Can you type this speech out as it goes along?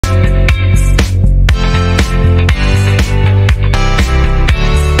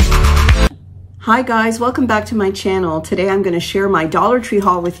Hi guys, welcome back to my channel. Today I'm going to share my Dollar Tree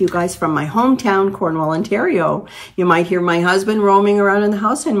haul with you guys from my hometown, Cornwall, Ontario. You might hear my husband roaming around in the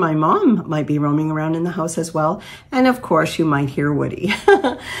house and my mom might be roaming around in the house as well. And of course you might hear Woody.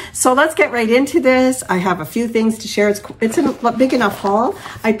 So let's get right into this. I have a few things to share. It's a big enough haul.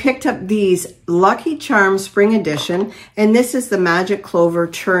 I picked up these Lucky Charms Spring Edition, and this is the Magic Clover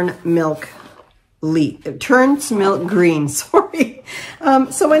Churn Milk Green, sorry.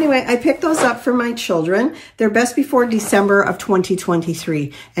 So anyway, I picked those up for my children. They're best before December of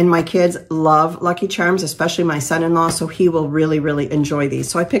 2023. And my kids love Lucky Charms, especially my son-in-law, so he will really, really enjoy these.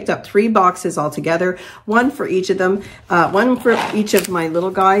 So I picked up 3 boxes altogether, one for each of them, one for each of my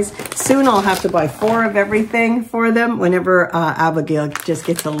little guys. Soon I'll have to buy 4 of everything for them whenever Abigail just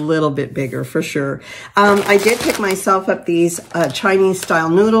gets a little bit bigger, for sure. I did pick myself up these Chinese style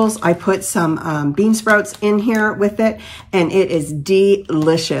noodles. I put some bean sprouts in here with it, and it is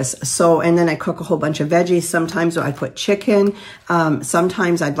delicious. So, and then I cook a whole bunch of veggies. Sometimes I put chicken.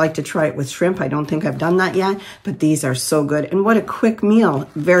 Sometimes I'd like to try it with shrimp. I don't think I've done that yet, but these are so good. And what a quick meal.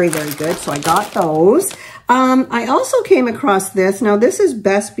 Very, very good. So I got those. I also came across this. Now this is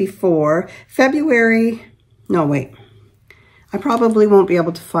best before February. No, wait. I probably won't be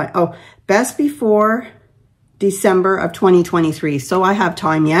able to find. Oh, best before December of 2023. So I have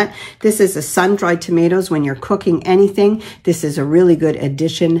time yet. This is the sun-dried tomatoes. When you're cooking anything, this is a really good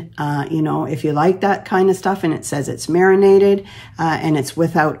addition. You know, if you like that kind of stuff, and it says it's marinated and it's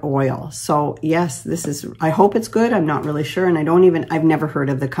without oil. So yes, this is, I hope it's good. I'm not really sure. And I've never heard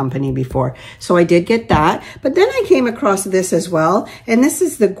of the company before. So I did get that. But then I came across this as well. And this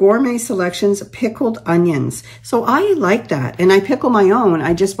is the Gourmet Selections Pickled Onions. So I like that. And I pickle my own.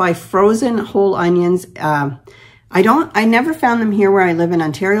 I just buy frozen whole onions. I never found them here where I live in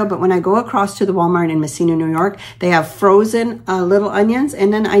Ontario, but when I go across to the Walmart in Messina, New York, they have frozen little onions,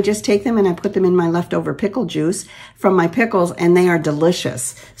 and then I just take them and I put them in my leftover pickle juice from my pickles, and they are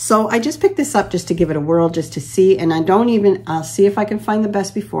delicious. So I just picked this up just to give it a whirl, just to see, and I'll see if I can find the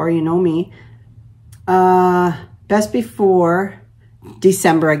best before, you know me. Best before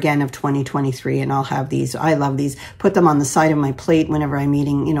December again of 2023, and I'll have these. I love these. Put them on the side of my plate whenever I'm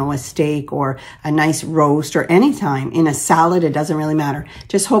eating, you know, a steak or a nice roast, or anytime in a salad. It doesn't really matter.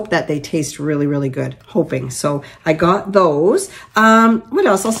 Just hope that they taste really, really good. Hoping. So I got those. What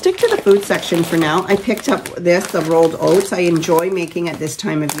else? I'll stick to the food section for now. I picked up the rolled oats. I enjoy making at this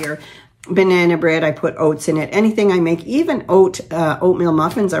time of year. Banana bread, I put oats in it. Anything I make, even oatmeal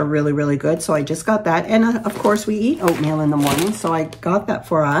muffins are really, really good. So I just got that. And of course, we eat oatmeal in the morning. So I got that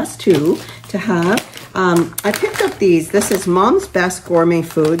for us too, to have. I picked up these. This is Mom's Best Gourmet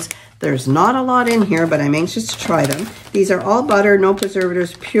Foods. There's not a lot in here, but I'm anxious to try them. These are all butter, no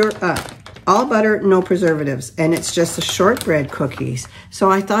preservatives, all butter, no preservatives. And it's just the shortbread cookies. So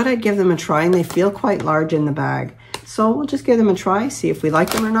I thought I'd give them a try, and they feel quite large in the bag. So we'll just give them a try, see if we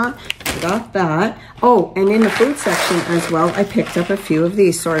like them or not. I got that. Oh, and in the food section as well, I picked up a few of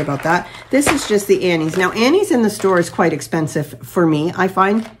these. Sorry about that. This is just the Annie's. Now, Annie's in the store is quite expensive for me. I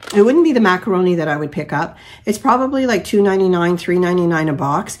find it wouldn't be the macaroni that I would pick up. It's probably like $2.99, $3.99 a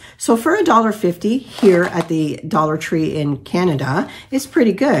box. So for $1.50 here at the Dollar Tree in Canada, it's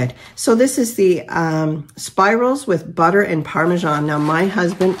pretty good. So this is the spirals with butter and Parmesan. Now, my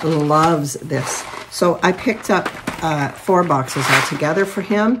husband loves this. So I picked up 4 boxes altogether for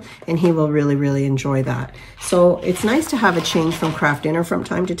him, and he will really, really enjoy that. So it's nice to have a change from Kraft Dinner from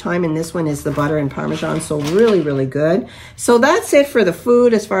time to time, and this one is the butter and Parmesan, so really, really good. So that's it for the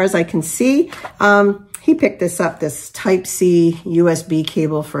food as far as I can see. He picked this up, this Type-C USB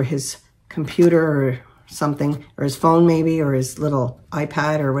cable for his computer or something, or his phone maybe, or his little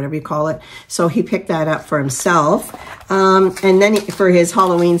iPad or whatever you call it. So he picked that up for himself. And then for his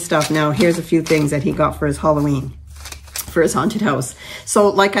Halloween stuff, now here's a few things that he got for his Halloween, for his haunted house. So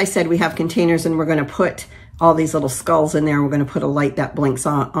like I said, we have containers, and we're going to put all these little skulls in there. We're going to put a light that blinks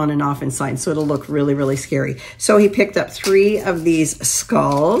on and off inside, so it'll look really, really scary. So he picked up 3 of these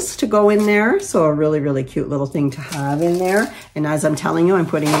skulls to go in there. So a really, really cute little thing to have in there. And as I'm telling you, I'm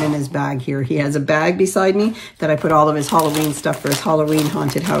putting it in his bag here. He has a bag beside me that I put all of his Halloween stuff for his Halloween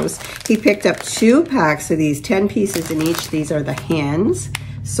haunted house. He picked up 2 packs of these, 10 pieces in each. These are the hands.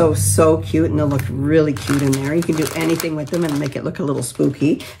 So cute, and they'll look really cute in there. You can do anything with them and make it look a little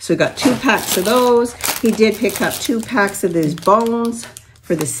spooky. So we got 2 packs of those. He did pick up 2 packs of these bones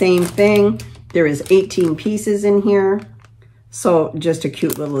for the same thing. There is 18 pieces in here. So just a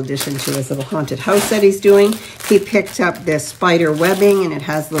cute little addition to his little haunted house that he's doing. He picked up this spider webbing, and it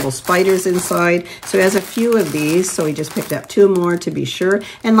has little spiders inside. So he has a few of these. So he just picked up 2 more to be sure.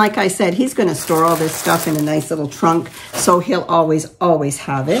 And like I said, he's going to store all this stuff in a nice little trunk. So he'll always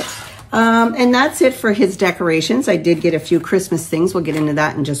have it. And that's it for his decorations. I did get a few Christmas things. We'll get into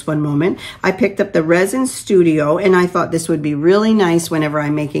that in just one moment. I picked up the Resin Studio, and I thought this would be really nice whenever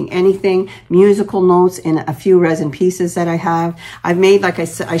I'm making anything, musical notes in a few resin pieces that I have. I've made, like I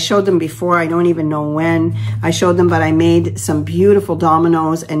said, I showed them before. I don't even know when I showed them, but I made some beautiful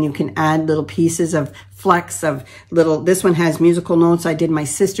dominoes, and you can add little pieces of flecks of little, this one has musical notes. I did my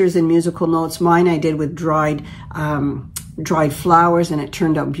sister's in musical notes. Mine I did with dried flowers, and it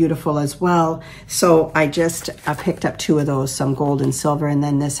turned out beautiful as well. So I picked up 2 of those, some gold and silver, and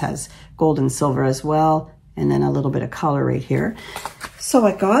then this has gold and silver as well, and then a little bit of color right here. So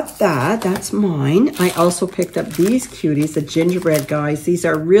I got that. That's mine. I also picked up these cuties, the gingerbread guys. These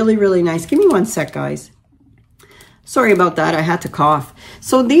are really, really nice. Give me one sec, guys. Sorry about that. I had to cough.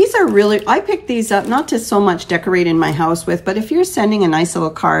 So these are really, I picked these up not to so much decorate in my house with, but if you're sending a nice little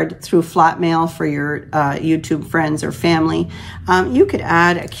card through flat mail for your YouTube friends or family, you could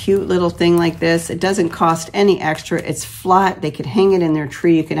add a cute little thing like this. It doesn't cost any extra. It's flat. They could hang it in their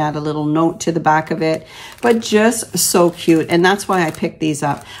tree. You could add a little note to the back of it, but just so cute. And that's why I picked these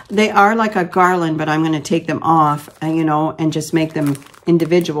up. They are like a garland, but I'm going to take them off, you know, and just make them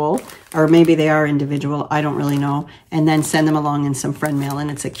individual, or maybe they are individual, I don't really know, and then send them along in some friend mail, and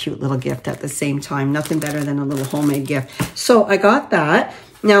it's a cute little gift at the same time. Nothing better than a little homemade gift. So I got that.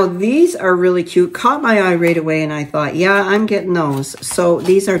 Now these are really cute, caught my eye right away, and I thought, yeah, I'm getting those. So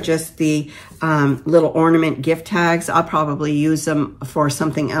these are just the little ornament gift tags. I'll probably use them for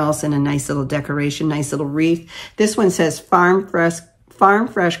something else in a nice little decoration, nice little wreath. This one says Farm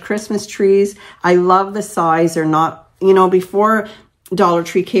Fresh Christmas trees. I love the size. They're not, you know, before Dollar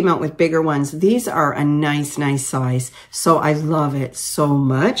Tree came out with bigger ones. These are a nice size. So I love it so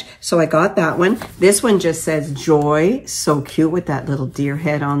much. So I got that one. This one just says Joy. So cute with that little deer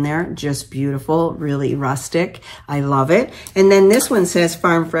head on there. Just beautiful, really rustic. I love it. And then this one says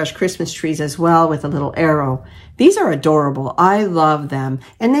Farm Fresh Christmas trees as well with a little arrow. These are adorable. I love them.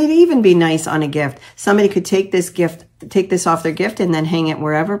 And they'd even be nice on a gift. Somebody could take this off their gift and then hang it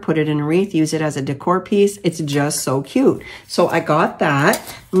wherever, put it in a wreath, use it as a decor piece. It's just so cute. So I got that.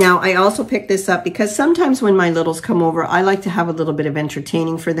 Now I also picked this up because sometimes when my littles come over, I like to have a little bit of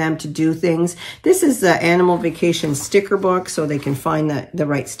entertaining for them to do things. This is the Animal Vacation sticker book, so they can find the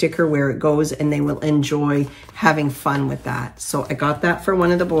right sticker where it goes, and they will enjoy having fun with that. So I got that for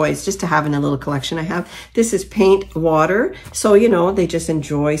one of the boys just to have in a little collection I have. This is paint water. So, you know, they just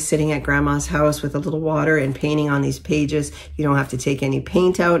enjoy sitting at grandma's house with a little water and painting on these pages. You don't have to take any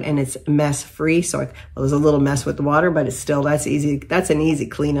paint out, and it's mess free. So there's a little mess with the water, but it's still, that's easy. That's an easy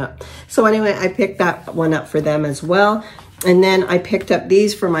cleanup. So anyway, I picked that one up for them as well. And then I picked up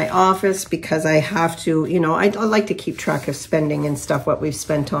these for my office because I have to, you know, I like to keep track of spending and stuff, what we've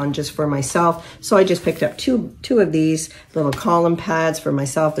spent on just for myself. So I just picked up two of these little column pads for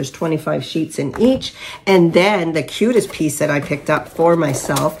myself. There's 25 sheets in each. And then the cutest piece that I picked up for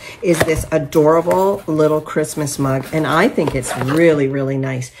myself is this adorable little Christmas mug. And I think it's really, really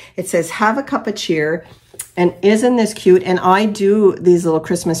nice. It says, "Have a cup of cheer." And isn't this cute? And I do these little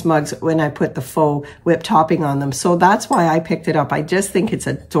Christmas mugs when I put the faux whipped topping on them. So that's why I picked it up. I just think it's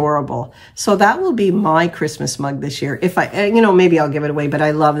adorable. So that will be my Christmas mug this year. If I, you know, maybe I'll give it away, but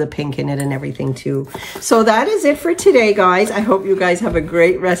I love the pink in it and everything too. So that is it for today, guys. I hope you guys have a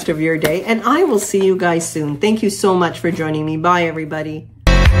great rest of your day, and I will see you guys soon. Thank you so much for joining me. Bye, everybody.